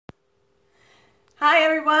Hi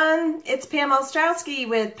everyone, it's Pam Ostrowski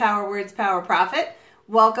with PowerWords Power Profit.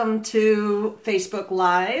 Welcome to Facebook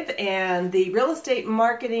Live and the Real Estate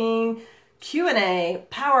Marketing Q&A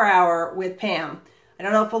Power Hour with Pam. I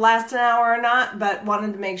don't know if it'll last an hour or not, but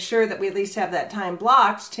wanted to make sure that we at least have that time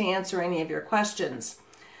blocked to answer any of your questions.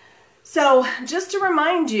 So just to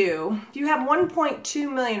remind you, you have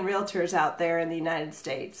 1.2 million realtors out there in the United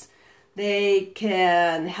States. They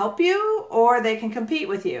can help you or they can compete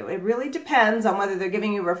with you. It really depends on whether they're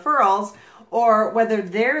giving you referrals or whether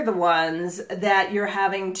they're the ones that you're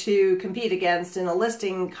having to compete against in a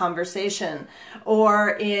listing conversation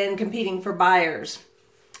or in competing for buyers.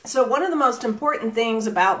 So one of the most important things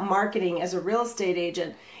about marketing as a real estate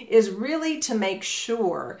agent is really to make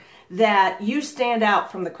sure that you stand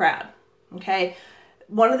out from the crowd, okay?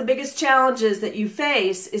 One of the biggest challenges that you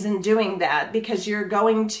face is in doing that because you're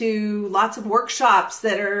going to lots of workshops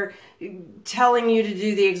that are telling you to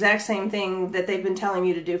do the exact same thing that they've been telling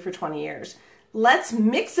you to do for 20 years. Let's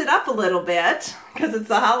mix it up a little bit because it's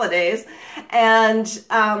the holidays and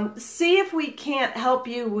see if we can't help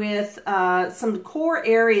you with some core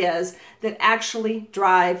areas that actually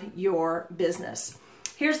drive your business.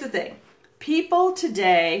 Here's the thing. People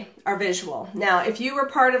today are visual. Now, if you were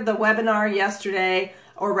part of the webinar yesterday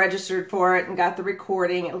or registered for it and got the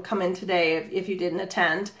recording, it'll come in today if you didn't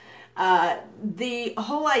attend. The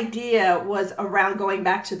whole idea was around going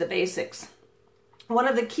back to the basics. One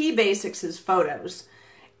of the key basics is photos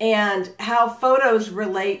and how photos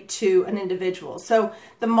relate to an individual. So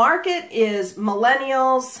the market is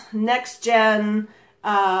millennials, next gen,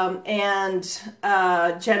 and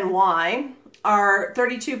Gen Y are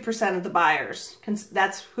 32% of the buyers.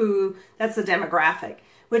 That's the demographic,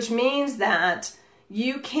 which means that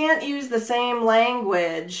you can't use the same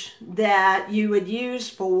language that you would use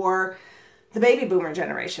for the baby boomer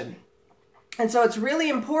generation. And so it's really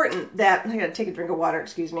important that, I gotta take a drink of water,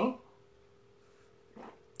 excuse me.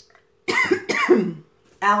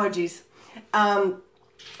 Allergies.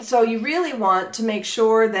 So you really want to make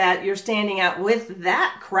sure that you're standing out with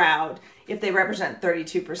that crowd if they represent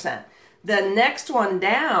 32%. The next one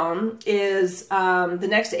down is the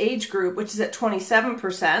next age group, which is at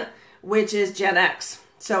 27%, which is Gen X.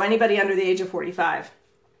 So anybody under the age of 45.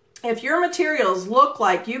 If your materials look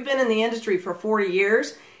like you've been in the industry for 40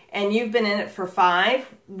 years and you've been in it for 5,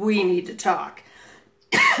 we need to talk.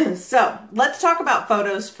 So let's talk about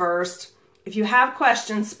photos first. If you have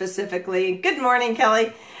questions specifically, good morning,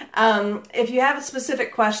 Kelly. If you have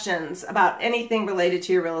specific questions about anything related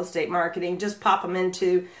to your real estate marketing, just pop them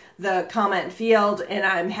into the comment field and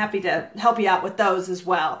I'm happy to help you out with those as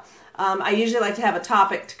well. I usually like to have a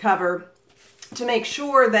topic to cover to make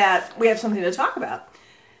sure that we have something to talk about.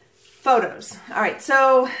 Photos. All right,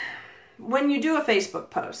 so when you do a Facebook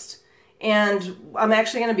post, and I'm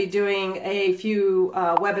actually going to be doing a few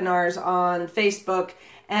webinars on Facebook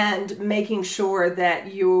and making sure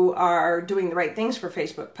that you are doing the right things for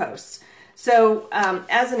Facebook posts. So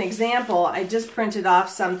as an example, I just printed off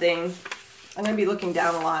something, I'm going to be looking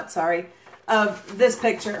down a lot, sorry, of this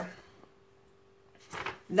picture.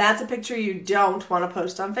 That's a picture you don't want to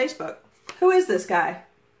post on Facebook. Who is this guy?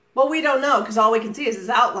 Well, we don't know because all we can see is his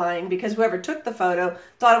outline because whoever took the photo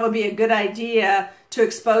thought it would be a good idea to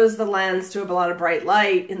expose the lens to a lot of bright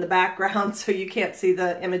light in the background so you can't see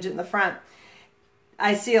the image in the front.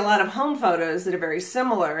 I see a lot of home photos that are very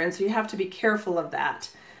similar, and so you have to be careful of that.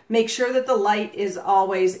 Make sure that the light is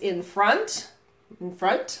always in front,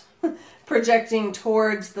 projecting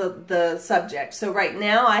towards the subject. So right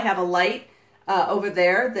now I have a light over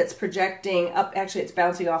there that's projecting up. Actually, it's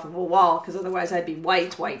bouncing off of a wall because otherwise I'd be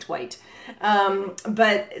white. But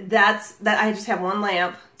that I just have one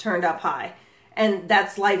lamp turned up high, and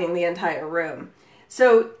that's lighting the entire room.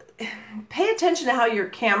 So pay attention to how your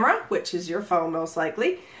camera, which is your phone most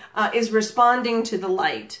likely, is responding to the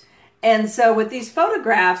light. And so with these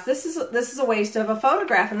photographs, this is a waste of a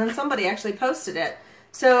photograph, and then somebody actually posted it.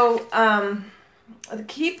 So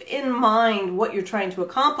keep in mind what you're trying to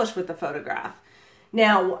accomplish with the photograph.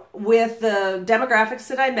 Now, with the demographics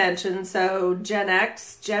that I mentioned, so Gen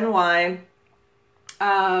X, Gen Y,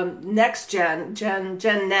 Next Gen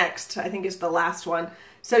Next, I think is the last one.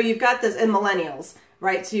 So you've got this, and Millennials,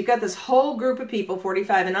 right? So you've got this whole group of people,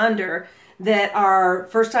 45 and under, that are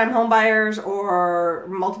first-time home buyers or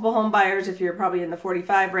multiple home buyers if you're probably in the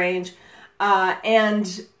 45 range.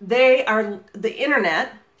 And the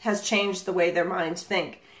internet has changed the way their minds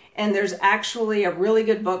think. And there's actually a really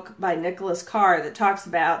good book by Nicholas Carr that talks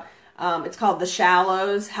about, it's called The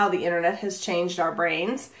Shallows, How the Internet Has Changed Our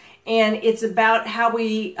Brains. And it's about how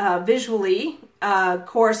we visually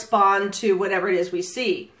correspond to whatever it is we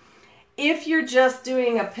see. If you're just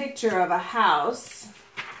doing a picture of a house,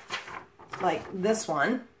 like this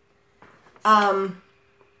one,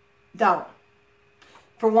 don't.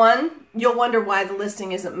 For one, you'll wonder why the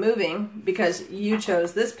listing isn't moving because you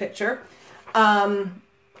chose this picture.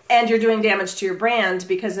 And you're doing damage to your brand,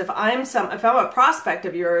 because if I'm a prospect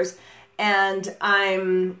of yours and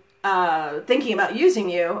I'm thinking about using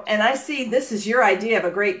you and I see this is your idea of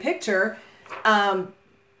a great picture, I'm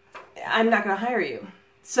not going to hire you.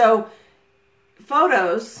 So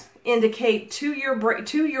photos indicate to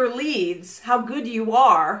your leads how good you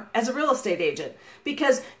are as a real estate agent,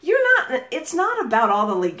 because it's not about all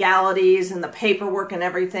the legalities and the paperwork and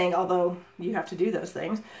everything, although you have to do those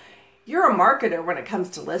things. You're a marketer when it comes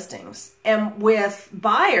to listings. And with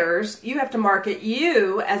buyers, you have to market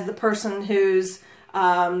you as the person who's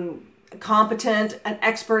competent, an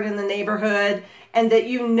expert in the neighborhood, and that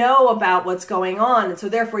you know about what's going on. And so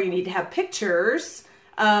therefore you need to have pictures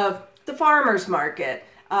of the farmer's market,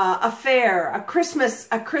 a fair, a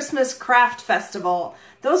Christmas craft festival.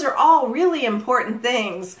 Those are all really important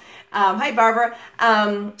things. Hi, Barbara.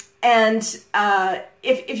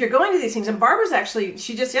 If you're going to these things, and Barbara's actually,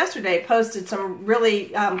 she just yesterday posted some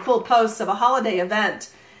really cool posts of a holiday event.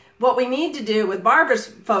 What we need to do with Barbara's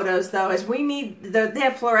photos, though, is they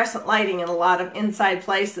have fluorescent lighting in a lot of inside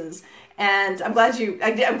places. And I'm glad you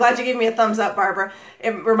gave me a thumbs up, Barbara.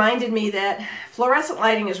 It reminded me that fluorescent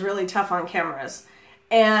lighting is really tough on cameras.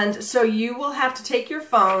 And so you will have to take your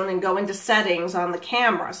phone and go into settings on the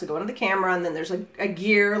camera. So go into the camera, and then there's a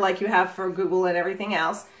gear like you have for Google and everything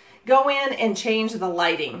else. Go in and change the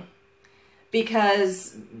lighting,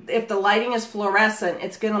 because if the lighting is fluorescent,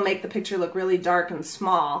 it's going to make the picture look really dark and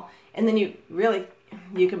small. And then you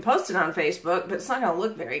can post it on Facebook, but it's not going to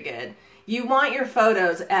look very good. You want your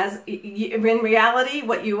photos in reality,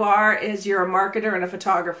 what you are is you're a marketer and a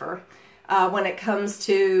photographer. When it comes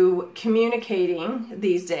to communicating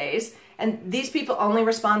these days, and these people only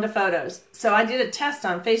respond to photos. So I did a test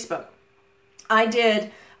on Facebook. I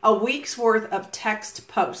did a week's worth of text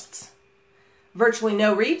posts. Virtually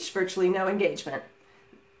no reach, virtually no engagement.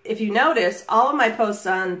 If you notice, all of my posts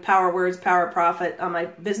on PowerWords, Power Profit on my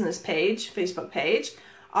business page, Facebook page,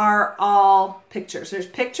 are all pictures. There's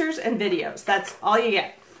pictures and videos. That's all you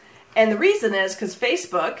get. And the reason is because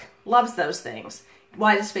Facebook loves those things.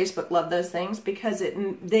 Why does Facebook love those things? Because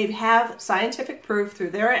they have scientific proof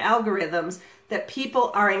through their algorithms that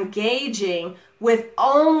people are engaging with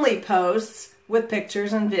only posts with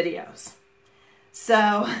pictures and videos.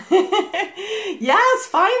 So, yes,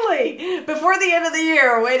 finally, before the end of the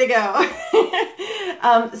year, way to go.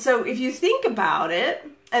 So if you think about it,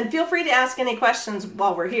 and feel free to ask any questions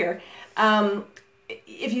while we're here.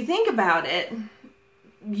 If you think about it,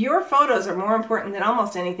 your photos are more important than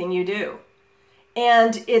almost anything you do.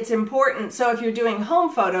 And it's important. So if you're doing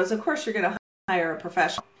home photos, of course you're going to hire a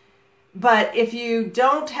professional. But if you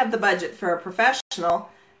don't have the budget for a professional,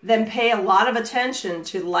 then pay a lot of attention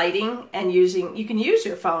to lighting and you can use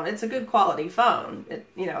your phone. It's a good quality phone.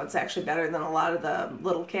 It's actually better than a lot of the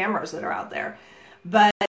little cameras that are out there.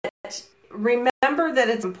 But remember that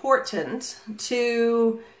it's important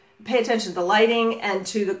to pay attention to lighting and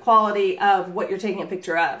to the quality of what you're taking a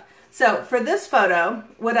picture of. So for this photo,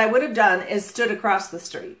 what I would have done is stood across the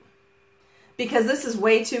street, because this is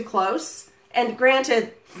way too close. And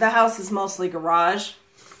granted, the house is mostly garage.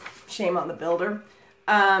 Shame on the builder.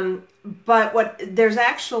 But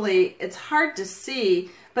it's hard to see,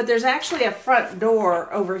 but there's actually a front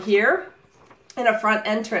door over here and a front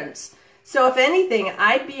entrance. So if anything,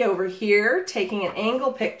 I'd be over here taking an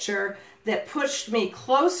angle picture that pushed me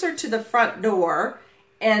closer to the front door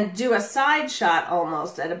and do a side shot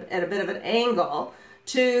almost at a bit of an angle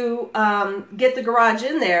to get the garage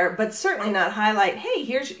in there, but certainly not highlight, hey,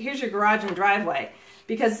 here's your garage and driveway,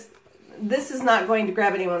 because this is not going to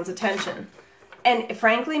grab anyone's attention. And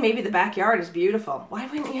frankly, maybe the backyard is beautiful. Why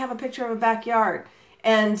wouldn't you have a picture of a backyard?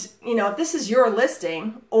 And, if this is your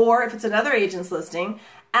listing, or if it's another agent's listing,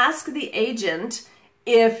 ask the agent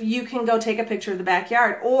if you can go take a picture of the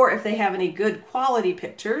backyard, or if they have any good quality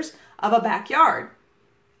pictures of a backyard.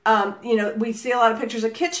 We see a lot of pictures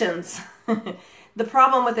of kitchens. The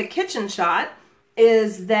problem with a kitchen shot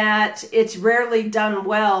is that it's rarely done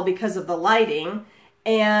well because of the lighting,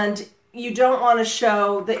 and you don't want to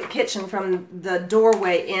show the kitchen from the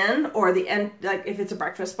doorway in, or the end, like if it's a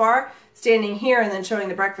breakfast bar, standing here and then showing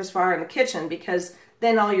the breakfast bar in the kitchen, because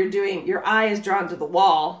then all you're doing, your eye is drawn to the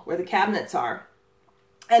wall where the cabinets are.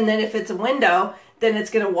 And then if it's a window, then it's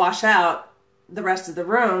going to wash out the rest of the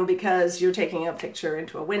room because you're taking a picture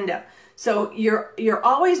into a window. So you're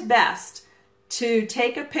always best to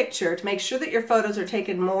take a picture, to make sure that your photos are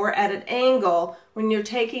taken more at an angle when you're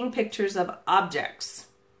taking pictures of objects.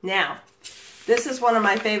 Now, this is one of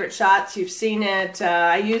my favorite shots. You've seen it.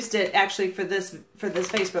 I used it actually for this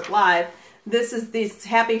Facebook Live. This is this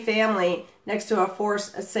happy family next to a for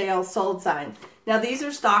sale sold sign. Now, these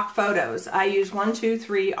are stock photos. I use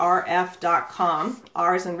 123rf.com,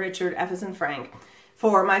 R as in Richard, F as in Frank,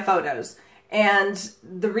 for my photos. And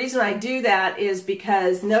the reason I do that is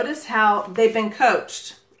because notice how they've been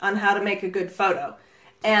coached on how to make a good photo.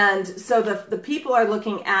 And so the people are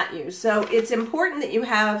looking at you. So it's important that you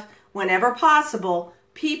have, whenever possible,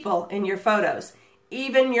 people in your photos,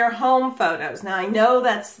 even your home photos. Now, I know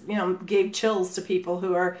that's, gave chills to people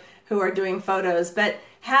who are doing photos, but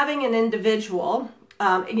having an individual,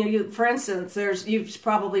 for instance, you've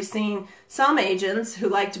probably seen some agents who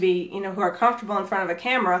like to be, who are comfortable in front of a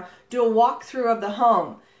camera, do a walkthrough of the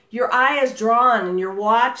home. Your eye is drawn and you're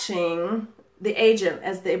watching the agent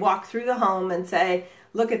as they walk through the home and say,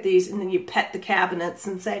 look at these, and then you pet the cabinets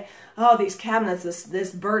and say, oh, these cabinets,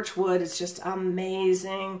 this birch wood is just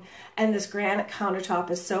amazing, and this granite countertop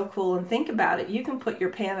is so cool. And think about it, you can put your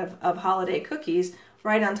pan of holiday cookies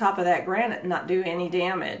right on top of that granite and not do any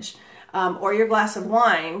damage. Or your glass of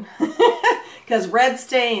wine, because red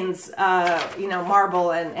stains,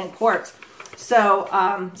 marble and quartz. So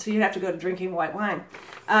you'd have to go to drinking white wine.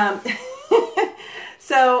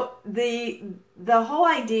 So the whole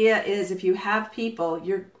idea is, if you have people,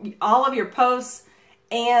 all of your posts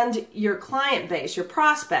and your client base, your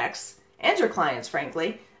prospects and your clients,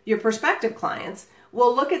 frankly, your prospective clients,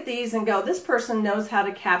 will look at these and go, this person knows how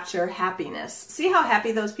to capture happiness. See how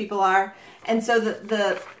happy those people are? And so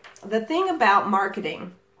the thing about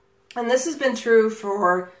marketing, and this has been true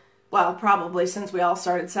for, well, probably since we all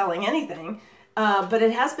started selling anything, but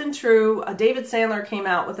it has been true. David Sandler came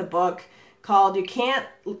out with a book called You Can't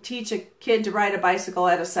Teach a Kid to Ride a Bicycle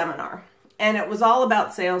at a Seminar. And it was all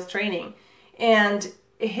about sales training. And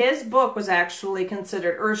his book was actually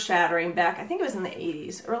considered earth-shattering back, I think it was in the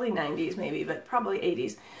 80s, early 90s maybe, but probably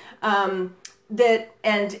 80s. And the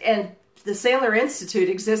Sandler Institute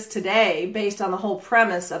exists today based on the whole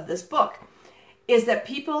premise of this book, is that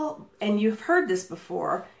people, and you've heard this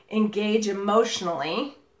before, engage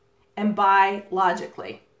emotionally and buy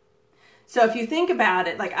logically. So if you think about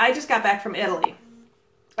it, like I just got back from Italy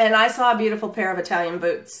and I saw a beautiful pair of Italian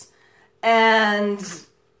boots and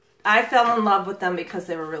I fell in love with them because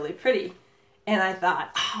they were really pretty. And I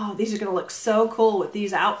thought, oh, these are going to look so cool with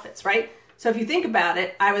these outfits, right? So if you think about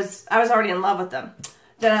it, I was already in love with them.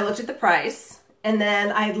 Then I looked at the price, and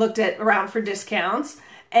then I looked around for discounts,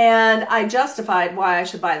 and I justified why I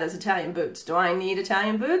should buy those Italian boots. Do I need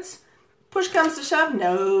Italian boots? Push comes to shove,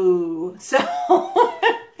 no.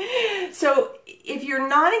 So if you're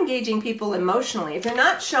not engaging people emotionally, if you're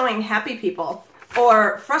not showing happy people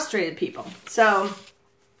or frustrated people, so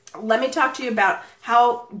let me talk to you about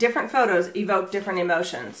how different photos evoke different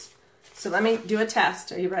emotions. So let me do a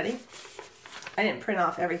test. Are you ready? I didn't print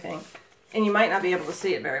off everything, and you might not be able to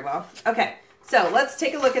see it very well. Okay, so let's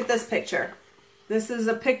take a look at this picture. This is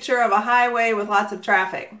a picture of a highway with lots of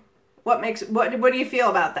traffic. What do you feel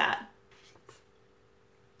about that?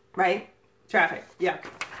 Right? Traffic. Yuck.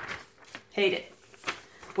 Hate it.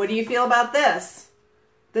 What do you feel about this?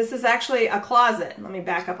 This is actually a closet. Let me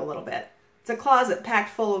back up a little bit. It's a closet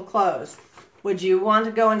packed full of clothes. Would you want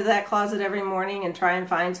to go into that closet every morning and try and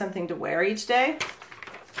find something to wear each day?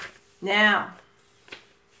 Now,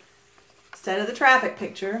 instead of the traffic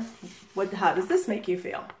picture, how does this make you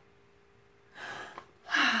feel?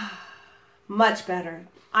 Much better.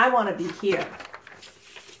 I want to be here.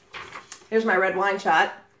 Here's my red wine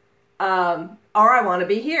shot. Or I want to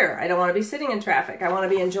be here. I don't want to be sitting in traffic. I want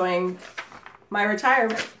to be enjoying my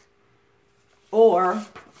retirement. Or,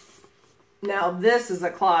 now this is a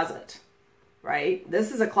closet, right?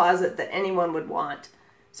 This is a closet that anyone would want.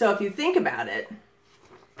 So if you think about it,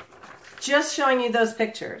 just showing you those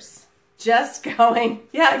pictures, just going,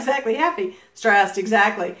 yeah, exactly, happy, stressed,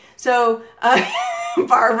 exactly. So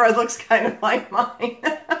Barbara looks kind of like mine.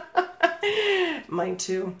 Mine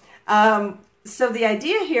too. So the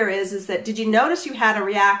idea here is that, did you notice you had a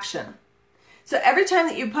reaction? So every time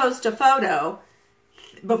that you post a photo,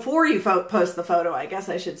 before you post the photo, I guess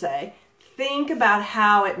I should say, think about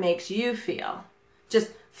how it makes you feel.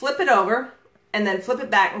 Just flip it over and then flip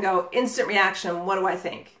it back and go, instant reaction, what do I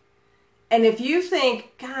think? And if you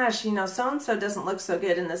think, gosh, so-and-so doesn't look so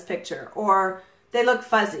good in this picture, or they look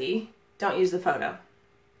fuzzy, don't use the photo.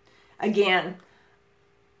 Again,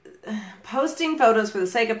 posting photos for the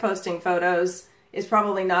sake of posting photos is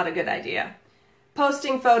probably not a good idea.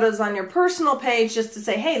 Posting photos on your personal page just to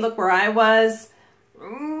say, hey, look where I was,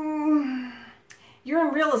 You're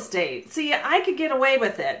in real estate. See, I could get away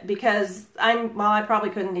with it because I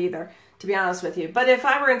probably couldn't either, to be honest with you. But if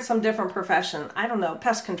I were in some different profession, I don't know,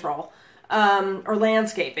 pest control, or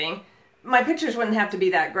landscaping, my pictures wouldn't have to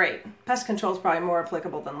be that great. Pest control is probably more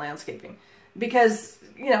applicable than landscaping because,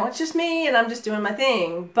 it's just me and I'm just doing my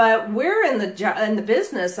thing. But we're in the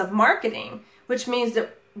business of marketing, which means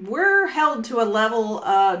that we're held to a level,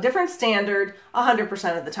 different standard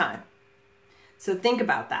 100% of the time. So think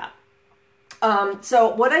about that.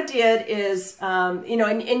 So what I did is,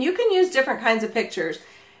 and you can use different kinds of pictures.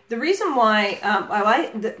 The reason why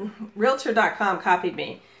Realtor.com copied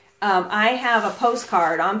me, I have a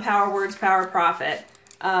postcard on PowerWords, Power Profit,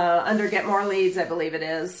 under Get More Leads, I believe it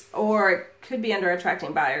is, or it could be under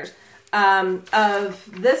Attracting Buyers,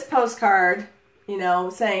 of this postcard,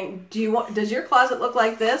 saying, does your closet look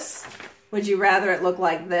like this? Would you rather it look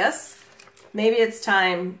like this? Maybe it's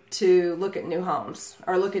time to look at new homes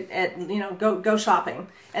or look at go shopping.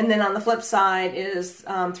 And then on the flip side is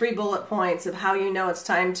 3 bullet points of how it's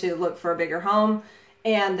time to look for a bigger home,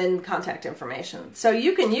 and then contact information. So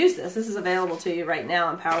you can use this. This is available to you right now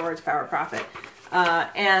on PowerWords, Power Profit.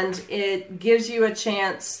 And it gives you a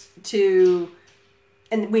chance to,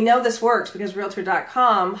 and we know this works because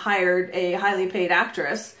Realtor.com hired a highly paid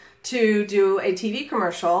actress to do a TV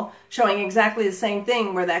commercial showing exactly the same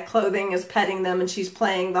thing, where that clothing is petting them and she's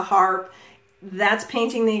playing the harp. That's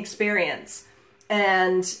painting the experience.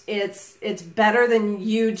 And it's better than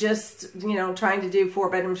you just, trying to do 4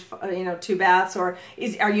 bedrooms, 2 baths, or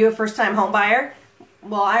are you a first-time home buyer?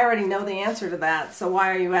 Well, I already know the answer to that, so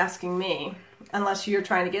why are you asking me? Unless you're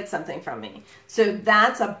trying to get something from me. So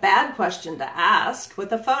that's a bad question to ask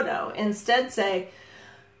with a photo. Instead say,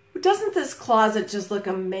 doesn't this closet just look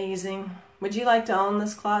amazing? Would you like to own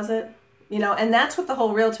this closet? And that's what the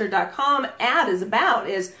whole Realtor.com ad is about,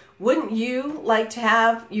 is wouldn't you like to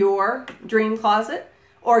have your dream closet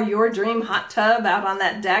or your dream hot tub out on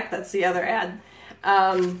that deck? That's the other ad.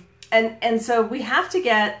 And so we have to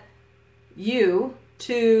get you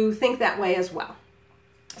to think that way as well.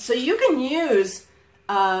 So you can use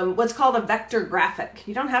what's called a vector graphic.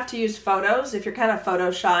 You don't have to use photos. If you're kind of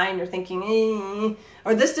photo shy and you're thinking,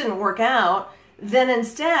 or this didn't work out, then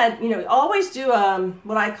instead, always do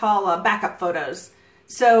what I call backup photos.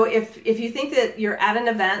 So if you think that you're at an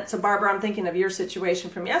event, so Barbara, I'm thinking of your situation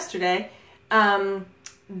from yesterday,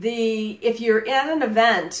 if you're at an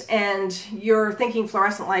event and you're thinking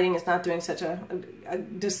fluorescent lighting is not doing such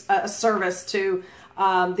a service to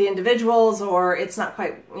the individuals, or it's not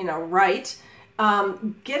quite right,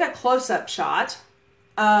 get a close-up shot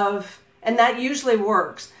of, and that usually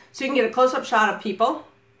works. So you can get a close-up shot of people.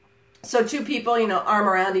 So 2 people, arm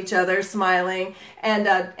around each other, smiling,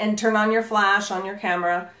 and turn on your flash on your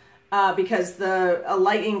camera, because the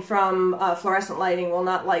lighting from fluorescent lighting will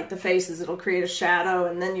not light the faces. It'll create a shadow,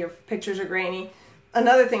 and then your pictures are grainy.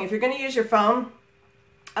 Another thing, if you're going to use your phone,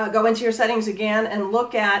 go into your settings again and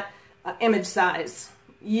look at image size.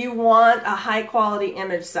 You want a high-quality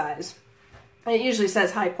image size. It usually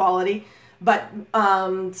says high quality, but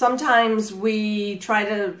sometimes we try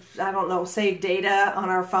to, save data on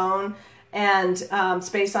our phone and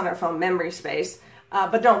space on our phone, memory space.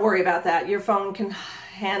 But don't worry about that. Your phone can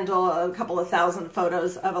handle a couple of thousand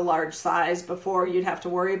photos of a large size before you'd have to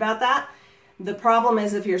worry about that. The problem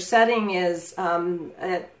is if your setting is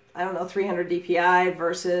at, 300 DPI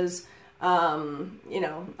versus,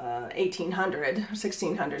 1800,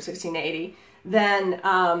 1600, 1680, then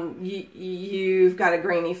you've got a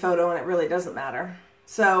grainy photo and it really doesn't matter.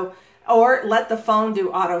 So, or let the phone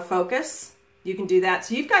do autofocus. You can do that.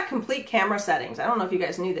 So you've got complete camera settings. I don't know if you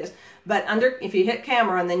guys knew this, but if you hit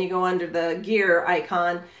camera and then you go under the gear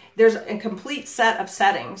icon, there's a complete set of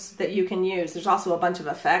settings that you can use. There's also a bunch of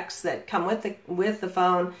effects that come with the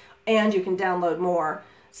phone, and you can download more.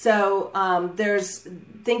 So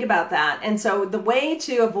think about that. And so the way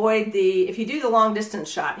to avoid if you do the long distance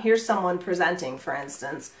shot, here's someone presenting, for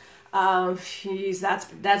instance,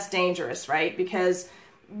 that's dangerous, right? Because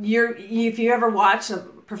if you ever watch a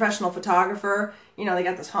professional photographer, they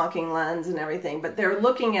got this honking lens and everything, but they're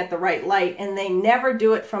looking at the right light, and they never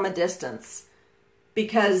do it from a distance,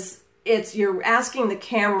 because you're asking the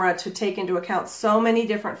camera to take into account so many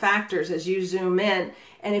different factors as you zoom in.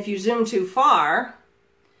 And if you zoom too far,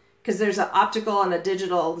 because there's an optical and a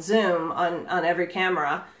digital zoom on every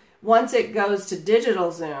camera, once it goes to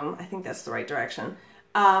digital zoom, I think that's the right direction,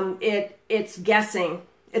 it's guessing.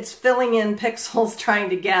 It's filling in pixels trying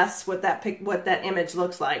to guess what that image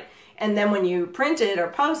looks like. And then when you print it or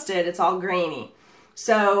post it, it's all grainy.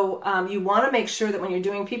 So you want to make sure that when you're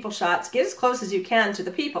doing people shots, get as close as you can to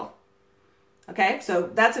the people. Okay, so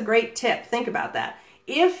that's a great tip. Think about that.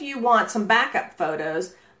 if you want some backup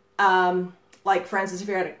photos, like for instance, if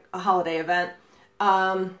you're at a holiday event,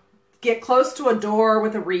 get close to a door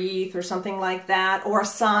with a wreath or something like that, or a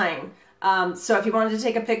sign. So if you wanted to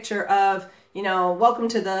take a picture of, welcome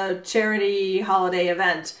to the charity holiday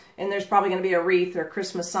event, and there's probably going to be a wreath or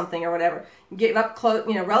Christmas something or whatever, get up close,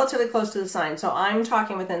 relatively close to the sign. So I'm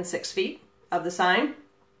talking within 6 feet of the sign.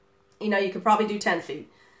 You could probably do 10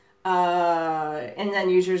 feet. And then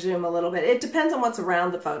use your zoom a little bit. It depends on what's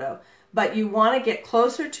around the photo, but you want to get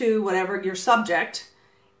closer to whatever your subject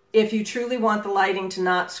if you truly want the lighting to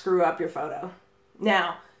not screw up your photo.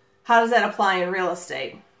 Now, how does that apply in real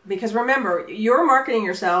estate? Because remember, you're marketing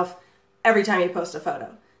yourself every time you post a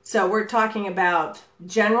photo. So we're talking about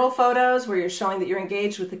general photos where you're showing that you're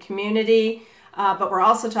engaged with the community, but we're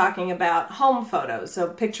also talking about home photos. So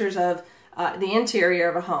pictures of the interior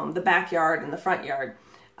of a home, the backyard and the front yard.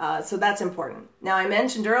 So that's important. Now, I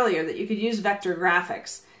mentioned earlier that you could use vector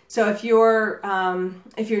graphics. So if you're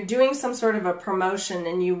doing some sort of a promotion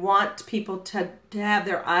and you want people to have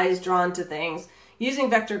their eyes drawn to things, using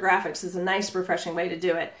vector graphics is a nice, refreshing way to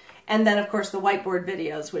do it. And then, of course, the whiteboard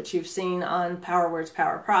videos, which you've seen on PowerWords,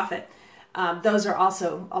 Power Profit. Those are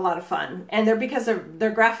also a lot of fun. And they're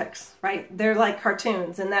graphics, right? They're like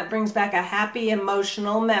cartoons. And that brings back a happy,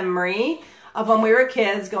 emotional memory of when we were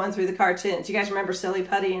kids going through the cartoons. You guys remember Silly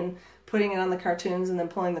Putty and putting it on the cartoons and then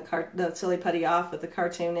pulling the Silly Putty off with the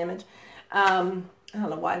cartoon image? I don't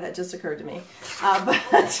know why that just occurred to me.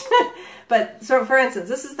 But so for instance,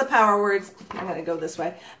 this is the PowerWords. I'm going to go this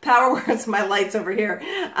way. PowerWords, my light's over here.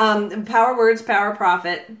 PowerWords, Power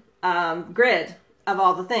Profit grid of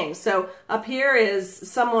all the things. So up here is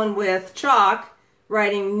someone with chalk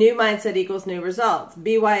writing new mindset equals new results.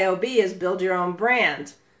 BYOB is build your own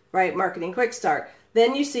brand, right? Marketing quick start.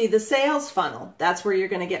 Then you see the sales funnel. That's where you're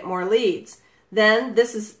going to get more leads. Then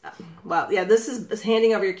this is, this is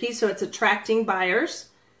handing over your keys, so it's attracting buyers.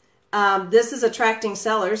 This is attracting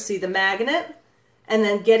sellers. See the magnet? And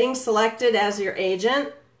then getting selected as your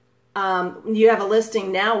agent. You have a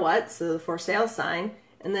listing, now what? So the for sale sign.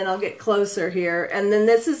 And then I'll get closer here. And then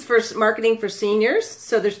this is for marketing for seniors.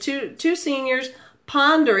 So there's two seniors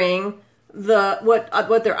pondering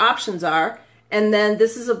what their options are. And then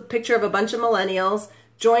this is a picture of a bunch of millennials.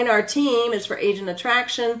 Join our team is for agent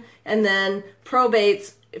attraction. And then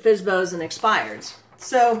probates, FSBOs, and expireds.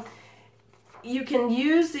 So you can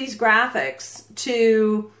use these graphics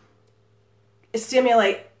to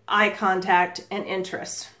stimulate eye contact and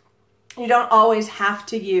interest. You don't always have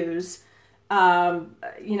to use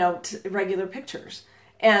regular pictures.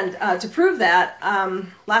 And to prove that,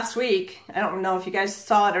 last week, I don't know if you guys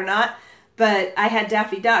saw it or not, but I had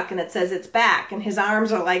Daffy Duck and it says it's back and his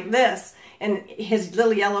arms are like this and his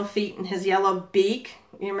little yellow feet and his yellow beak.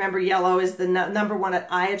 You remember yellow is the number one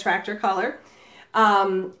eye attractor color.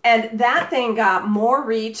 And that thing got more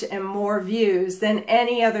reach and more views than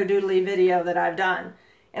any other doodly video that I've done.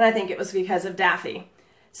 And I think it was because of Daffy.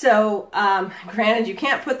 So, granted, you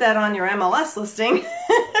can't put that on your MLS listing.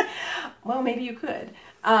 Well, maybe you could.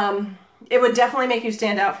 It would definitely make you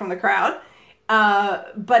stand out from the crowd.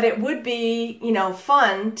 But it would be,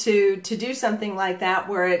 fun to do something like that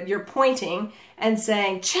where you're pointing and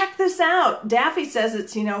saying, check this out. Daffy says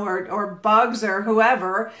it's, or Bugs or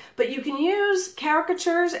whoever. But you can use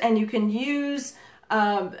caricatures and you can use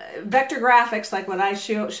vector graphics like what I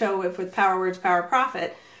show with PowerWords, Power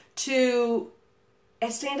Profit to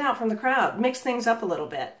stand out from the crowd, mix things up a little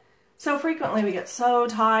bit. So frequently we get so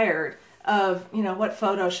tired of, what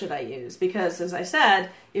photo should I use? Because as I said,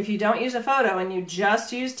 if you don't use a photo and you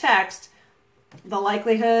just use text, the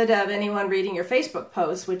likelihood of anyone reading your Facebook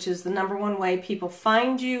post, which is the number one way people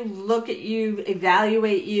find you, look at you,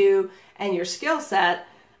 evaluate you and your skill set,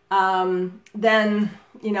 then,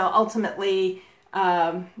 ultimately,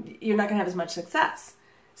 you're not going to have as much success.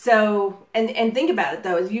 So, and think about it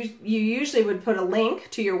though, you usually would put a link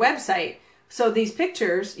to your website. So these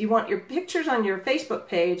pictures, you want your pictures on your Facebook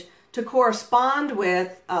page to correspond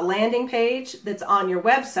with a landing page that's on your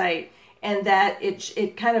website, and that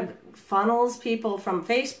it kind of funnels people from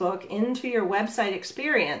Facebook into your website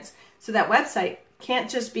experience. So that website can't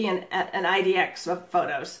just be an IDX of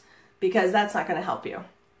photos, because that's not going to help you.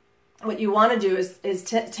 What you want to do is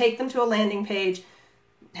take them to a landing page,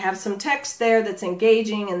 have some text there that's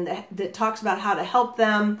engaging and that talks about how to help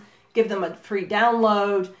them, give them a free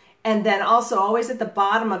download, and then also always at the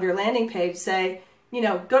bottom of your landing page say,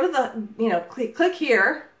 go to the, click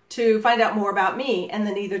here to find out more about me, and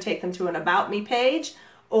then either take them to an About Me page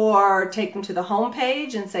or take them to the home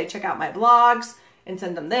page and say, check out my blogs, and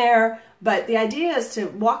send them there. But the idea is to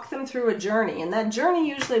walk them through a journey, and that journey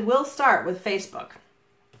usually will start with Facebook.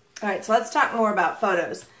 All right, so let's talk more about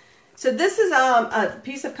photos. So this is a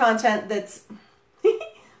piece of content that's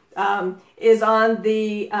is on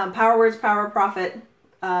the PowerWords Power Profit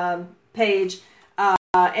page,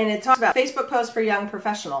 and it talks about Facebook posts for young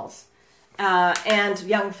professionals and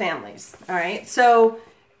young families. All right, so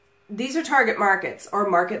these are target markets or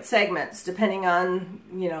market segments, depending on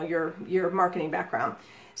your marketing background.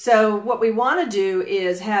 So what we want to do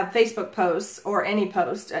is have Facebook posts or any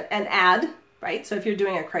post, an ad, right? So if you're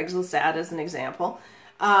doing a Craigslist ad as an example,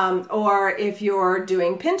 or if you're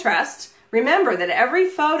doing Pinterest, remember that every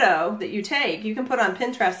photo that you take, you can put on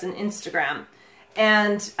Pinterest and Instagram.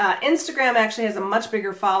 And Instagram actually has a much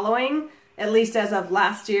bigger following, at least as of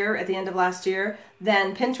last year, at the end of last year,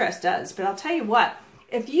 than Pinterest does. But I'll tell you what,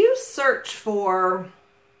 if you search for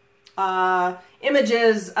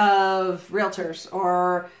images of realtors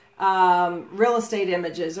or real estate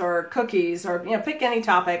images or cookies or pick any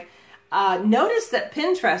topic, notice that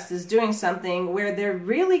Pinterest is doing something where they're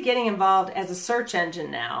really getting involved as a search engine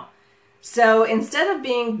now. So instead of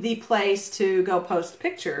being the place to go post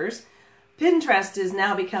pictures, Pinterest is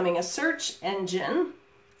now becoming a search engine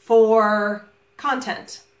for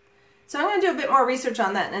content. So I'm going to do a bit more research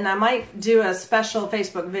on that, and I might do a special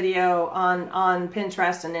Facebook video on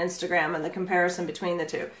Pinterest and Instagram and the comparison between the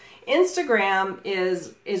two. Instagram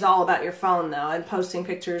is all about your phone, though, and posting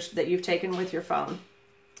pictures that you've taken with your phone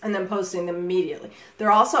and then posting them immediately.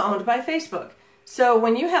 They're also owned by Facebook. So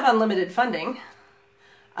when you have unlimited funding,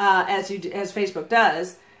 as Facebook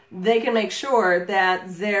does, they can make sure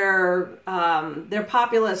that their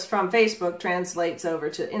populace from Facebook translates over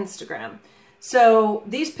to Instagram. So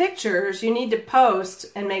these pictures you need to post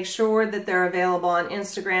and make sure that they're available on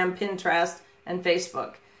Instagram, Pinterest, and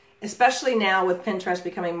Facebook, especially now with Pinterest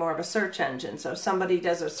becoming more of a search engine. So if somebody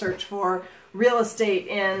does a search for real estate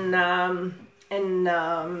in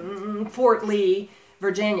Fort Lee,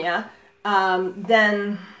 Virginia,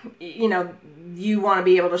 then you want to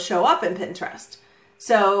be able to show up in Pinterest.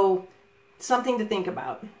 So something to think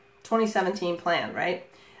about. 2017 plan, right?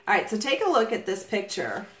 All right, so take a look at this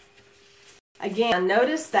picture. Again,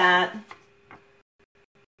 notice that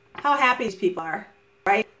how happy these people are,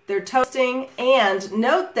 right? They're toasting, and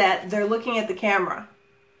note that they're looking at the camera.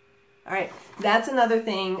 All right, that's another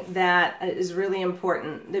thing that is really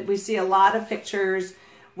important. That we see a lot of pictures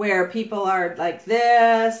where people are like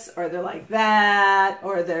this, or they're like that,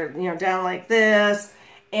 or they're down like this.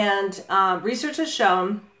 And research has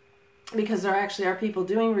shown, because there actually are people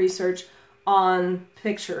doing research on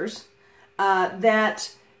pictures,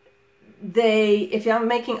 that if I'm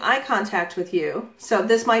making eye contact with you, so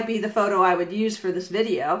this might be the photo I would use for this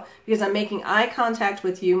video, because I'm making eye contact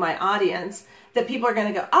with you, my audience, that people are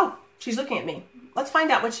going to go, oh, she's looking at me. Let's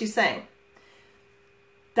find out what she's saying.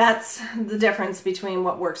 That's the difference between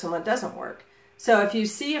what works and what doesn't work. So if you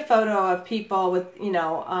see a photo of people with,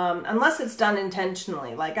 unless it's done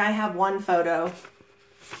intentionally, like I have one photo,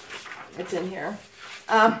 it's in here,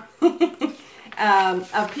 of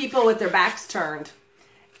people with their backs turned,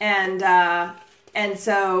 and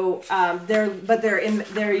so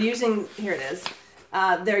they're using, here it is,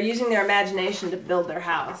 they're using their imagination to build their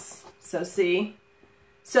house. So see.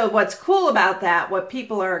 So what's cool about that, what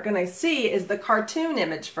people are going to see is the cartoon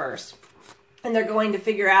image first. And they're going to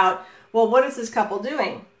figure out, well, what is this couple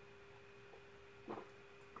doing?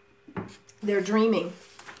 They're dreaming.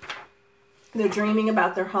 They're dreaming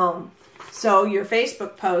about their home. So your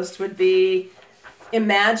Facebook post would be,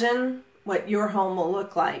 imagine what your home will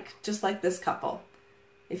look like, just like this couple.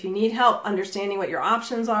 If you need help understanding what your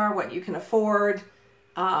options are, what you can afford,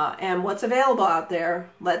 and what's available out there,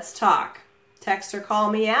 let's talk. Text or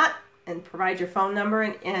call me at, and provide your phone number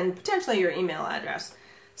and potentially your email address.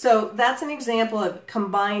 So that's an example of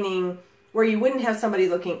combining where you wouldn't have somebody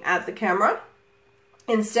looking at the camera.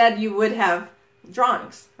 Instead, you would have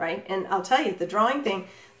drawings, right? And I'll tell you, the drawing thing,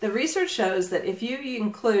 the research shows that if you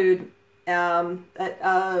include a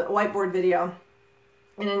whiteboard video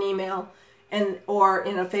in an email or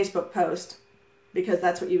in a Facebook post, because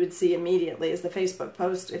that's what you would see immediately is the Facebook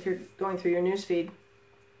post if you're going through your newsfeed,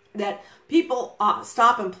 that people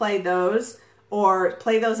stop and play those or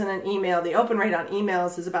play those in an email. The open rate on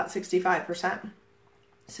emails is about 65%,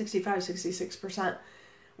 66%.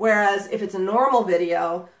 Whereas if it's a normal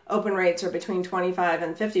video, open rates are between 25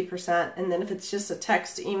 and 50%. And then if it's just a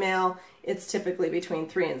text email, it's typically between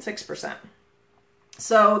 3 and 6%.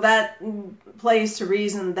 So that plays to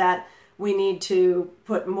reason that we need to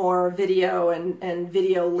put more video and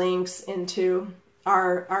video links into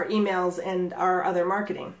our emails and our other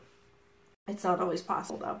marketing. It's not always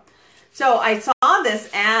possible though. So I saw this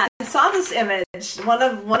ad, I saw this image.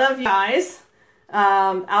 One of you guys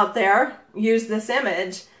out there used this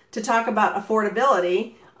image to talk about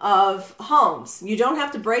affordability of homes. You don't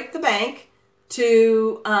have to break the bank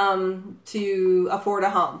to afford a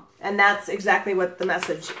home. And that's exactly what the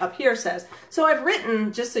message up here says. So I've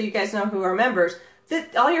written, just so you guys know who are members,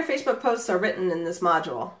 that all your Facebook posts are written in this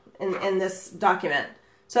module, in this document.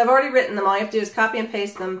 So I've already written them. All you have to do is copy and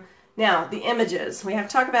paste them. Now, the images. We have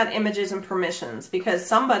to talk about images and permissions because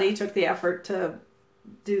somebody took the effort to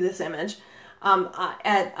do this image.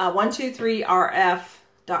 At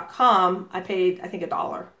 123rf.com, I paid, I think,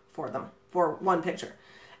 $1 for them, for one picture.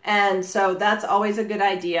 And so that's always a good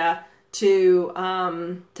idea to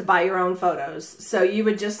buy your own photos. So you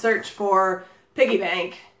would just search for piggy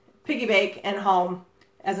bank and home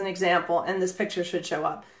as an example, and this picture should show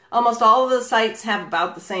up. Almost all of the sites have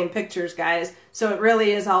about the same pictures, guys. So it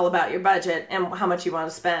really is all about your budget and how much you want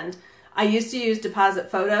to spend. I used to use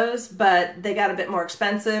Deposit Photos, but they got a bit more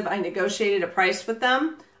expensive. I negotiated a price with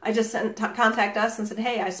them. I just contact us and said,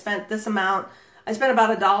 hey, I spent this amount. I spent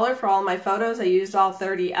about $1 for all my photos. I used all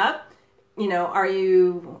 30 up. You know, are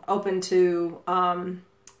you open to,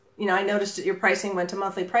 you know, I noticed that your pricing went to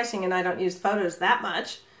monthly pricing and I don't use photos that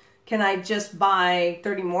much. Can I just buy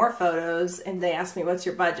 30 more photos? And they asked me, what's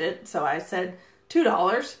your budget? So I said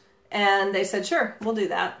 $2. And they said, sure, we'll do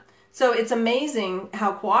that. So it's amazing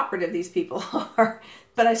how cooperative these people are.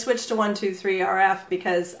 But I switched to 123RF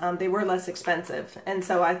because they were less expensive. And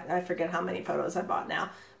so I forget how many photos I bought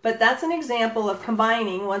now. But that's an example of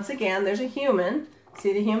combining. Once again, there's a human.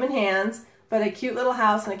 See the human hands, but a cute little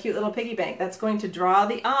house and a cute little piggy bank. That's going to draw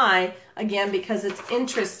the eye, again, because it's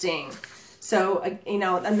interesting. So, you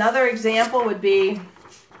know, another example would be,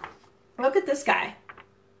 look at this guy.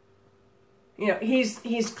 You know,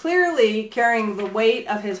 he's clearly carrying the weight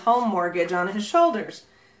of his home mortgage on his shoulders.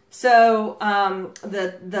 So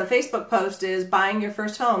the Facebook post is, buying your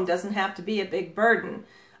first home doesn't have to be a big burden.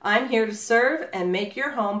 I'm here to serve and make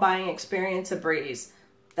your home buying experience a breeze.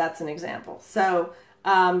 That's an example. So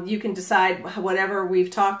you can decide whatever we've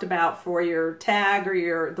talked about for your tag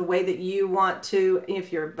or the way that you want to,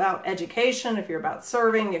 if you're about education, if you're about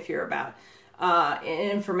serving, if you're about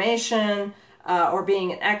information or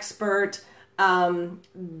being an expert.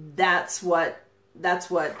 That's what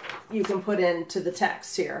you can put into the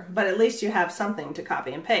text here. But at least you have something to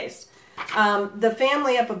copy and paste. The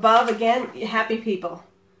family up above, again, happy people.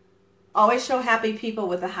 Always show happy people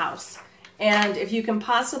with a house. And if you can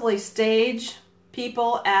possibly stage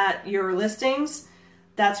people at your listings,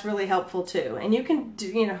 that's really helpful too. And you can do,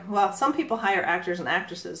 you know, well, some people hire actors and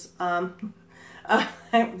actresses. That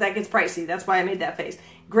gets pricey. That's why I made that face.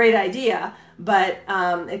 Great idea, but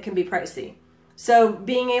it can be pricey. So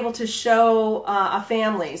being able to show a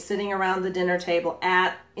family sitting around the dinner table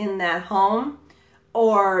in that home,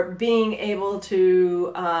 or being able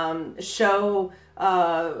to show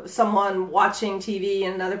someone watching TV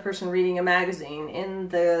and another person reading a magazine in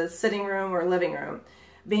the sitting room or living room,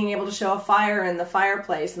 being able to show a fire in the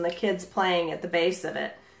fireplace and the kids playing at the base of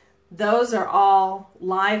it. Those are all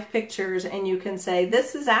live pictures, and you can say,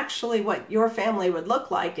 this is actually what your family would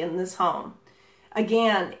look like in this home.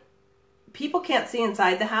 Again, people can't see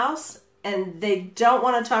inside the house, and they don't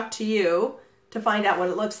want to talk to you to find out what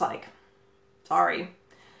it looks like. Sorry.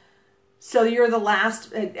 So you're the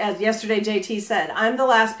last, as yesterday JT said, I'm the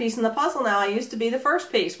last piece in the puzzle now. I used to be the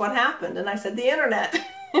first piece. What happened? And I said, the internet.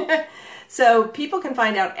 So people can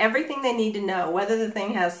find out everything they need to know, whether the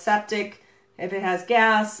thing has septic, if it has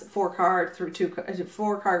gas, 4-car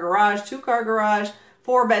garage, 2-car garage,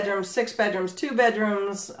 4 bedrooms, 6 bedrooms, 2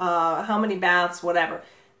 bedrooms, how many baths, whatever.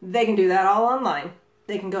 They can do that all online.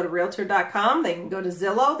 They can go to Realtor.com. They can go to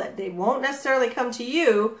Zillow. That they won't necessarily come to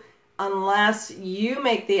you unless you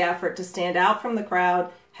make the effort to stand out from the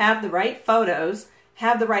crowd, have the right photos,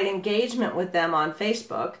 have the right engagement with them on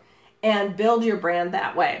Facebook, and build your brand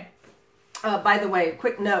that way. By the way,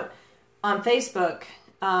 quick note, on Facebook,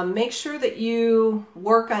 make sure that you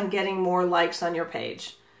work on getting more likes on your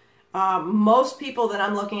page. Most people that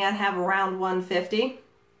I'm looking at have around 150.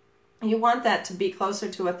 You want that to be closer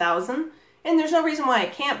to 1,000, and there's no reason why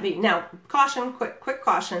it can't be. Now, caution, quick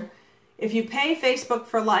caution. If you pay Facebook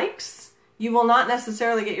for likes, you will not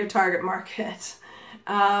necessarily get your target market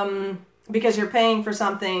because you're paying for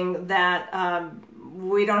something that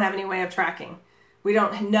we don't have any way of tracking. We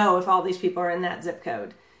don't know if all these people are in that zip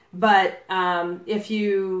code. But if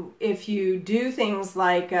you do things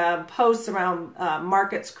like posts around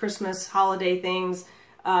markets, Christmas, holiday things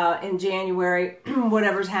in January,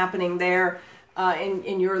 whatever's happening there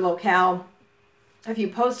in your locale, if you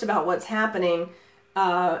post about what's happening,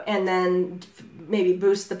 and then maybe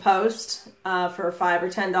boost the post for $5 or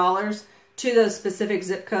 $10 to those specific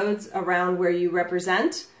zip codes around where you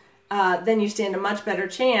represent, then you stand a much better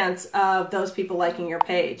chance of those people liking your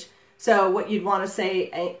page. So what you'd want to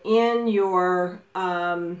say in your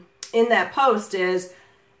in that post is,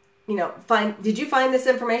 did you find this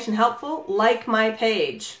information helpful? Like my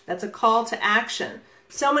page. That's a call to action.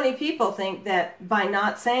 So many people think that by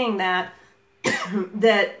not saying that,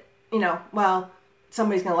 that, well,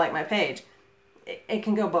 somebody's going to like my page. It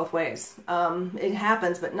can go both ways. It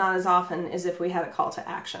happens, but not as often as if we had a call to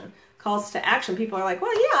action. Calls to action, people are like,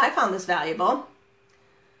 well, yeah, I found this valuable.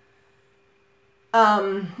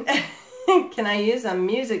 Can I use a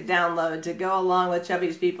music download to go along with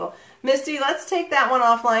Chubby's people? Misty, let's take that one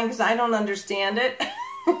offline because I don't understand it.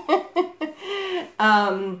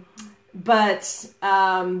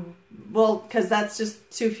 Well, because that's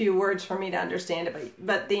just too few words for me to understand it.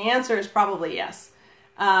 But the answer is probably yes,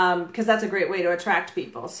 because that's a great way to attract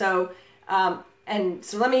people. So,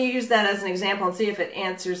 so let me use that as an example and see if it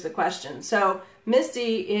answers the question. So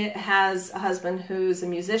Misty has a husband who's a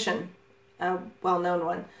musician, a well-known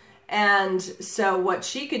one. And so what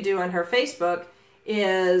she could do on her Facebook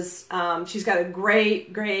is she's got a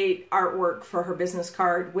great artwork for her business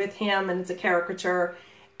card with him, and it's a caricature.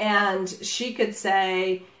 And she could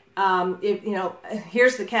say,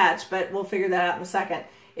 here's the catch, but we'll figure that out in a second.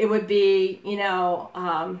 It would be,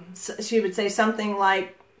 she would say something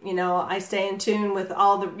like, I stay in tune with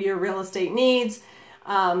all your real estate needs.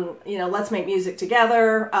 Let's make music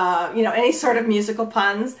together. Any sort of musical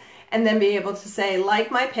puns. And then be able to say,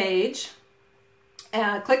 like my page,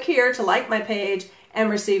 click here to like my page and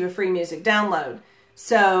receive a free music download.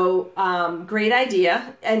 So great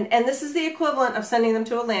idea. And this is the equivalent of sending them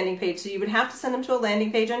to a landing page. So you would have to send them to a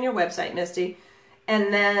landing page on your website, Misty,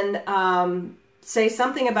 and then say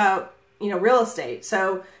something about, real estate.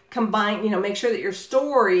 So combine, make sure that your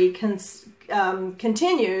story continues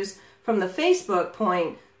from the Facebook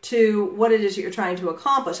point to what it is that you're trying to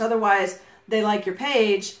accomplish. Otherwise, they like your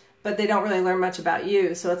page, but they don't really learn much about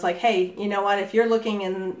you. So it's like, hey, you know what? If you're looking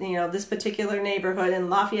in, this particular neighborhood, in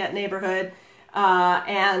Lafayette neighborhood,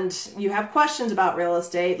 and you have questions about real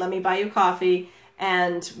estate, let me buy you coffee,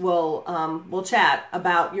 and we'll chat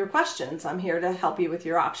about your questions. I'm here to help you with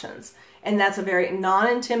your options. And that's a very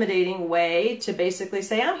non-intimidating way to basically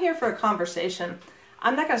say, I'm here for a conversation.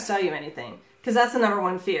 I'm not going to sell you anything, because that's the number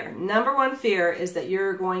one fear. Number one fear is that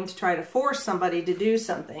you're going to try to force somebody to do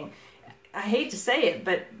something. I hate to say it,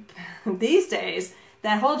 but these days,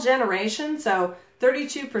 that whole generation, so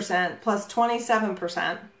 32% plus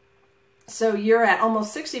 27%, so you're at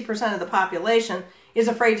almost 60% of the population is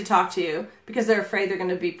afraid to talk to you because they're afraid they're going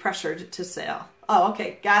to be pressured to sell. Oh,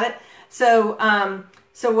 okay, got it. So,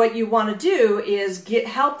 so what you want to do is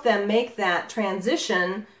help them make that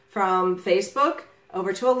transition from Facebook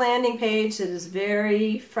over to a landing page that is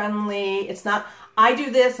very friendly. It's not, I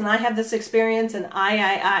do this and I have this experience and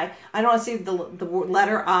I don't want to see the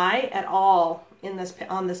letter I at all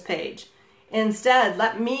on this page. Instead,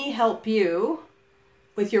 let me help you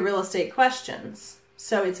with your real estate questions.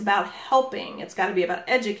 So it's about helping. It's got to be about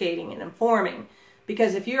educating and informing,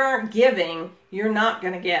 because if you aren't giving, you're not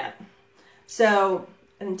going to get. So,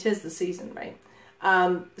 and 'tis the season, right?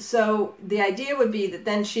 So the idea would be that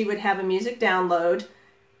then she would have a music download,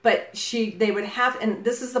 but they would have, and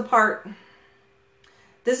this is the part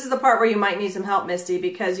where you might need some help, Misty,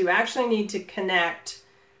 because you actually need to connect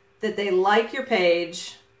that they like your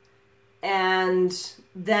page and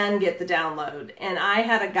then get the download. And I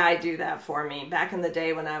had a guy do that for me back in the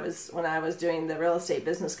day when I was doing the real estate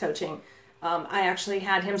business coaching. I actually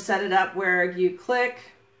had him set it up where you click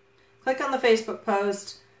on the Facebook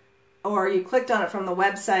post, or you clicked on it from the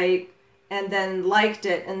website and then liked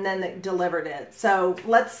it and then it delivered it. So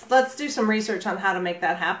let's do some research on how to make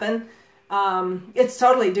that happen. It's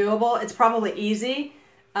totally doable. It's probably easy,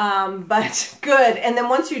 but good. And then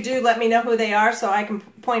once you do, let me know who they are so I can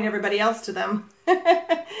point everybody else to them.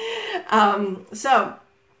 So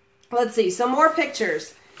let's see, some more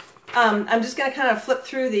pictures. I'm just going to kind of flip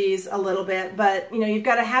through these a little bit, but you've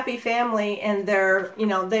got a happy family and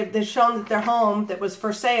they've shown that their home that was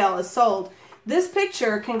for sale is sold. This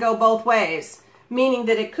picture can go both ways, meaning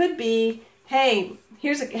that it could be, hey,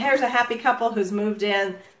 here's a happy couple who's moved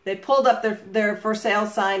in. They pulled up their for sale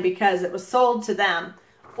sign because it was sold to them.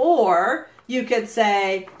 Or you could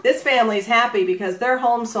say, this family's happy because their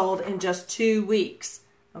home sold in just 2 weeks.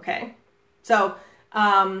 Okay? So,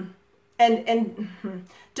 and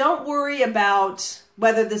don't worry about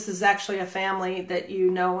whether this is actually a family that you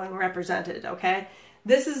know and represented, okay?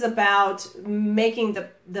 This is about making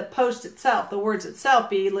the post itself, the words itself,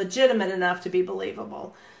 be legitimate enough to be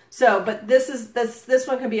believable. So, but this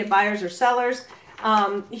one can be a buyers or sellers.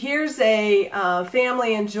 Here's a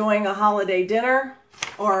family enjoying a holiday dinner.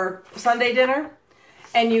 or Sunday dinner.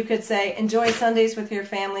 And you could say, enjoy Sundays with your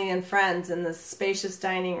family and friends in this spacious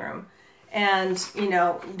dining room. And, you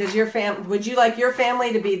know, would you like your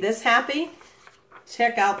family to be this happy?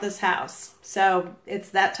 Check out this house. So it's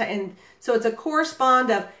that time. And so it's a correspond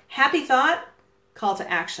of happy thought, call to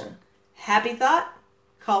action. Happy thought,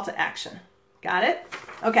 call to action. Got it?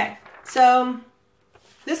 Okay. So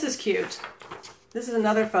this is cute. This is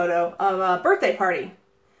another photo of a birthday party.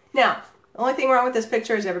 Now, the only thing wrong with this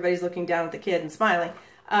picture is everybody's looking down at the kid and smiling.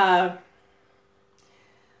 Not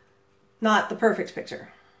the perfect picture.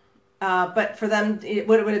 But for them,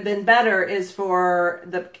 what would have been better is for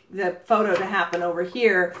the photo to happen over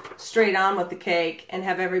here, straight on with the cake, and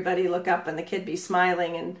have everybody look up and the kid be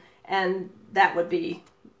smiling, and that would be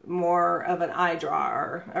more of an eye draw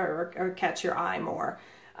or catch your eye more.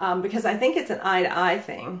 Because I think it's an eye-to-eye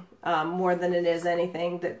thing more than it is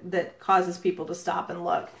anything that causes people to stop and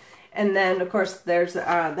look. And then, of course, there's the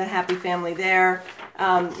happy family there.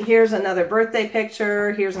 Here's another birthday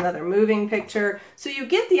picture. Here's another moving picture. So you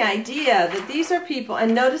get the idea that these are people,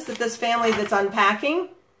 and notice that this family that's unpacking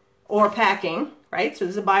or packing, right? So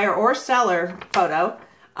there's a buyer or seller photo,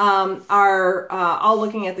 are all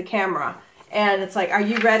looking at the camera. And it's like, are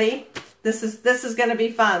you ready? This is going to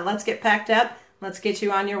be fun. Let's get packed up. Let's get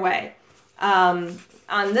you on your way. On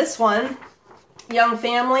this one, young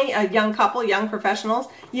family, a young couple, young professionals.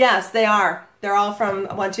 Yes, they are. They're all from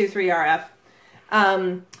 123RF.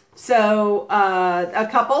 A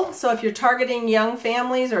couple. So if you're targeting young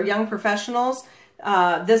families or young professionals,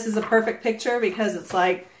 this is a perfect picture because it's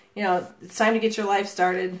like, you know, it's time to get your life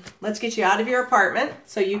started. Let's get you out of your apartment.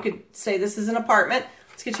 So you could say this is an apartment.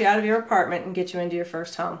 Let's get you out of your apartment and get you into your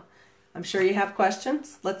first home. I'm sure you have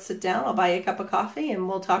questions. Let's sit down. I'll buy you a cup of coffee and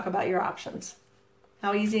we'll talk about your options.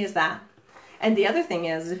 How easy is that? And the other thing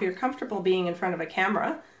is, if you're comfortable being in front of a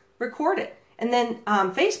camera, record it. And then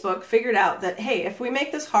Facebook figured out that, hey, if we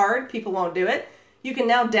make this hard, people won't do it. You can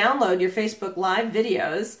now download your Facebook Live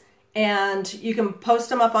videos and you can post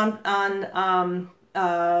them up on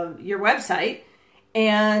your website.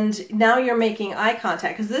 And now you're making eye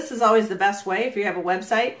contact, because this is always the best way if you have a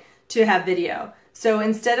website to have video. So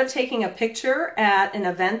instead of taking a picture at an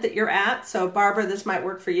event that you're at, so Barbara, this might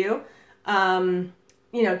work for you,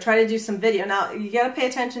 you know, try to do some video. Now, you got to pay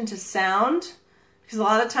attention to sound, because a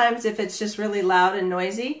lot of times if it's just really loud and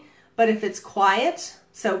noisy, but if it's quiet,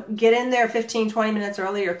 so get in there 15, 20 minutes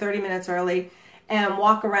early or 30 minutes early and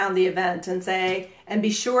walk around the event and say, and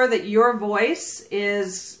be sure that your voice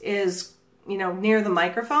is you know, near the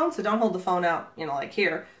microphone. So don't hold the phone out, you know, like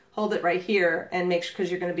here. Hold it right here and make sure, because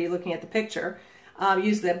you're going to be looking at the picture.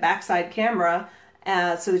 Use the backside camera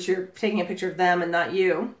so that you're taking a picture of them and not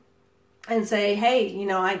you. And say, hey, you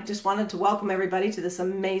know, I just wanted to welcome everybody to this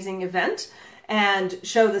amazing event, and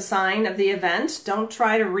show the sign of the event. Don't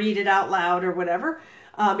try to read it out loud or whatever,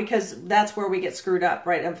 because that's where we get screwed up,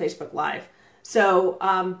 right, on Facebook Live. So,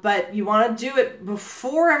 but you want to do it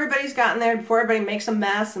before everybody's gotten there, before everybody makes a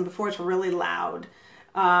mess, and before it's really loud,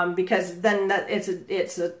 because then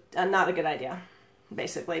it's not a good idea,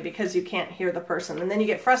 basically, because you can't hear the person, and then you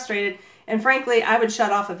get frustrated. And frankly, I would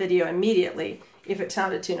shut off a video immediately if it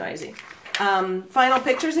sounded too noisy. Final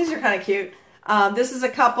pictures. These are kind of cute. This is a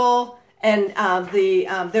couple, and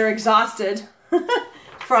they're exhausted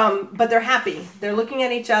but they're happy. They're looking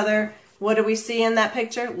at each other. What do we see in that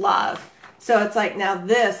picture? Love. So it's like, now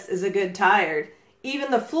this is a good tired.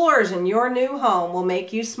 Even the floors in your new home will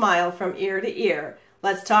make you smile from ear to ear.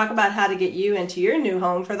 Let's talk about how to get you into your new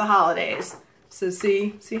home for the holidays. So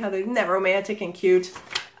see how they're romantic and cute.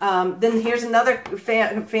 Then here's another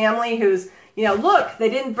family who's, you know, look, they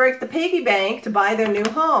didn't break the piggy bank to buy their new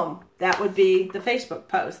home. That would be the Facebook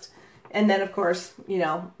post. And then, of course, you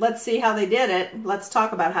know, let's see how they did it. Let's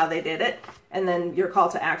talk about how they did it. And then your call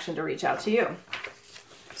to action to reach out to you.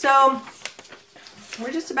 So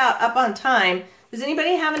we're just about up on time. Does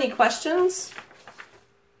anybody have any questions?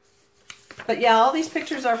 But yeah, all these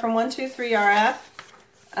pictures are from 123RF.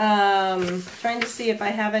 Trying to see if I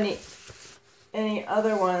have any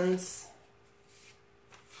other ones.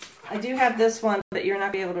 I do have this one, but you're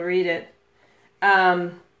not going to be able to read it.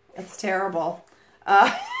 It's terrible.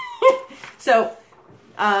 So,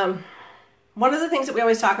 one of the things that we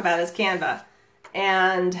always talk about is Canva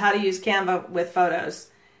and how to use Canva with photos.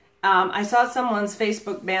 I saw someone's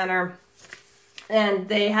Facebook banner, and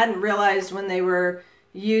they hadn't realized when they were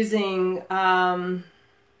using,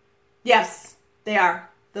 yes, they are.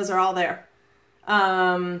 Those are all there.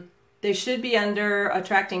 They should be under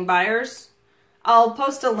attracting buyers. I'll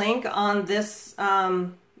post a link on this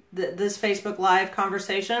this Facebook Live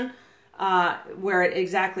conversation where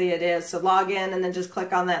exactly it is. So log in and then just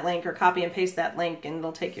click on that link or copy and paste that link and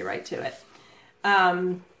it'll take you right to it.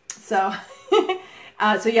 So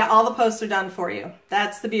yeah, all the posts are done for you.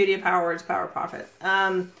 That's the beauty of PowerWords, Power Profit.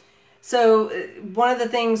 So one of the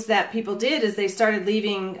things that people did is they started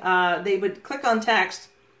leaving, they would click on text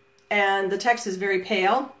and the text is very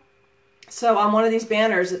pale. So on one of these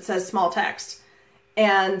banners, it says small text.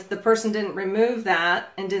 And the person didn't remove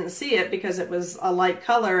that and didn't see it because it was a light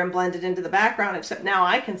color and blended into the background, except now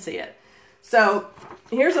I can see it. So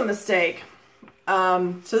here's a mistake.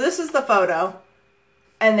 So this is the photo,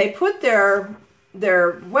 and they put their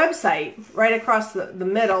website right across the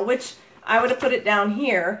middle, which I would have put it down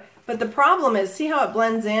here. But the problem is, see how it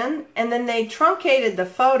blends in? And then they truncated the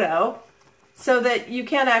photo so that you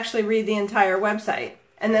can't actually read the entire website.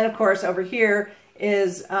 And then, of course, over here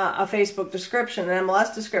is a Facebook description, an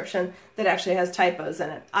MLS description that actually has typos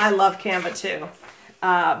in it. I love Canva too,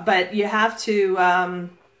 but you have to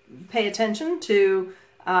pay attention to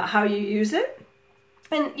how you use it.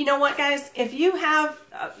 And you know what, guys? If you have,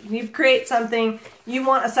 you create something, you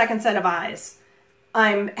want a second set of eyes.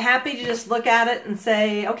 I'm happy to just look at it and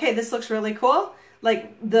say, okay, this looks really cool.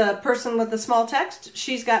 Like the person with the small text,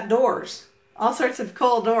 she's got doors, all sorts of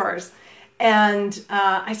cool doors. And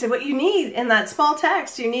I said, what you need in that small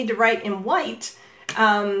text, you need to write in white,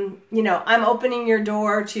 you know, I'm opening your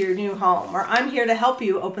door to your new home, or I'm here to help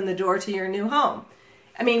you open the door to your new home.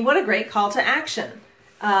 I mean, what a great call to action.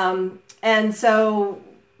 And so,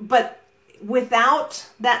 but without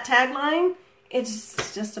that tagline,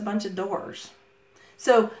 it's just a bunch of doors.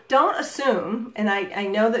 So don't assume, and I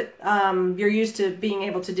know that you're used to being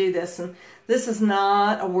able to do this, and this is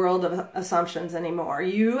not a world of assumptions anymore.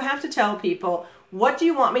 You have to tell people, what do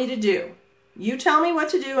you want me to do? You tell me what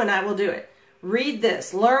to do and I will do it. Read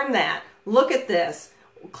this, learn that, look at this,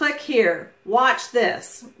 click here, watch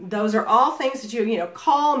this. Those are all things that you know,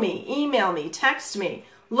 call me, email me, text me,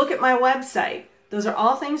 look at my website. Those are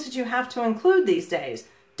all things that you have to include these days.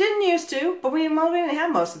 Didn't used to, but we didn't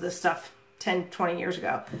have most of this stuff 10, 20 years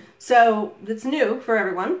ago. So it's new for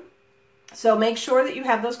everyone. So make sure that you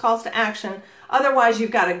have those calls to action. Otherwise,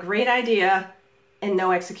 you've got a great idea and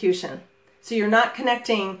no execution. So you're not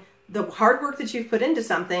connecting the hard work that you've put into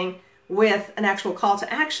something with an actual call to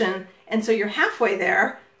action. And so you're halfway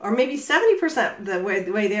there, or maybe 70% the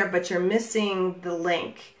way there, but you're missing the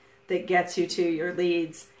link that gets you to your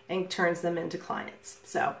leads and turns them into clients.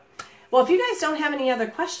 So, well, if you guys don't have any other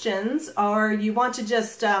questions, or you want to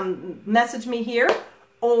just message me here,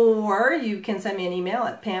 or you can send me an email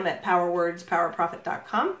at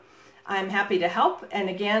pam@powerwordspowerprofit.com. I'm happy to help. And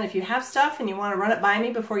again, if you have stuff and you want to run it by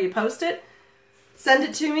me before you post it, send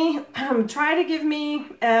it to me. Try to give me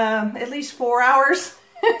at least 4 hours,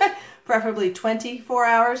 preferably 24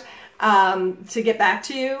 hours, to get back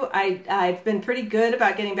to you. I've been pretty good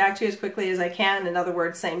about getting back to you as quickly as I can. In other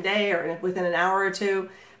words, same day or within an hour or two.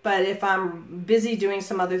 But if I'm busy doing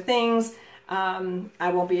some other things,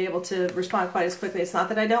 I won't be able to respond quite as quickly. It's not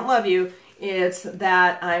that I don't love you. It's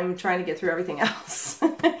that I'm trying to get through everything else.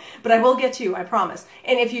 But I will get to you, I promise.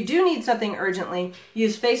 And if you do need something urgently,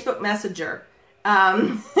 use Facebook Messenger.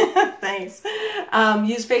 Thanks.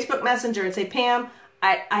 Use Facebook Messenger and say, Pam,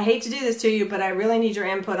 I hate to do this to you, but I really need your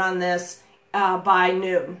input on this by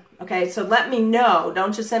noon. Okay, so let me know.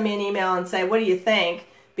 Don't just send me an email and say, what do you think?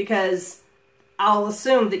 Because I'll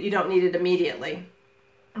assume that you don't need it immediately.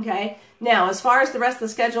 Okay, now as far as the rest of the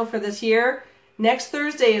schedule for this year, next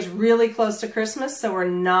Thursday is really close to Christmas, so we're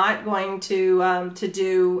not going to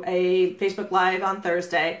do a Facebook Live on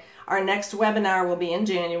Thursday. Our next webinar will be in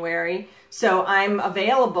January, so I'm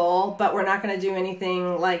available, but we're not going to do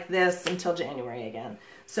anything like this until January again.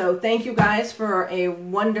 So thank you guys for a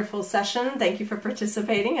wonderful session. Thank you for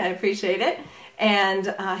participating. I appreciate it. And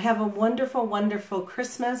have a wonderful, wonderful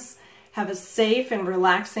Christmas. Have a safe and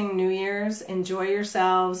relaxing New Year's. Enjoy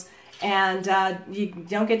yourselves. And you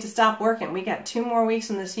don't get to stop working. We got 2 more weeks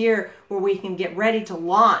in this year where we can get ready to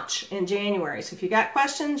launch in January. So if you got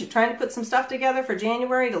questions, you're trying to put some stuff together for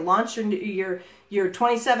January to launch your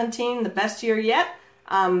 2017, the best year yet,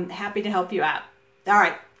 I'm happy to help you out. All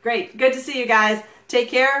right, great. Good to see you guys. Take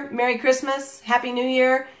care. Merry Christmas. Happy New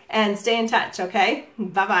Year. And stay in touch, okay?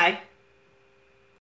 Bye-bye.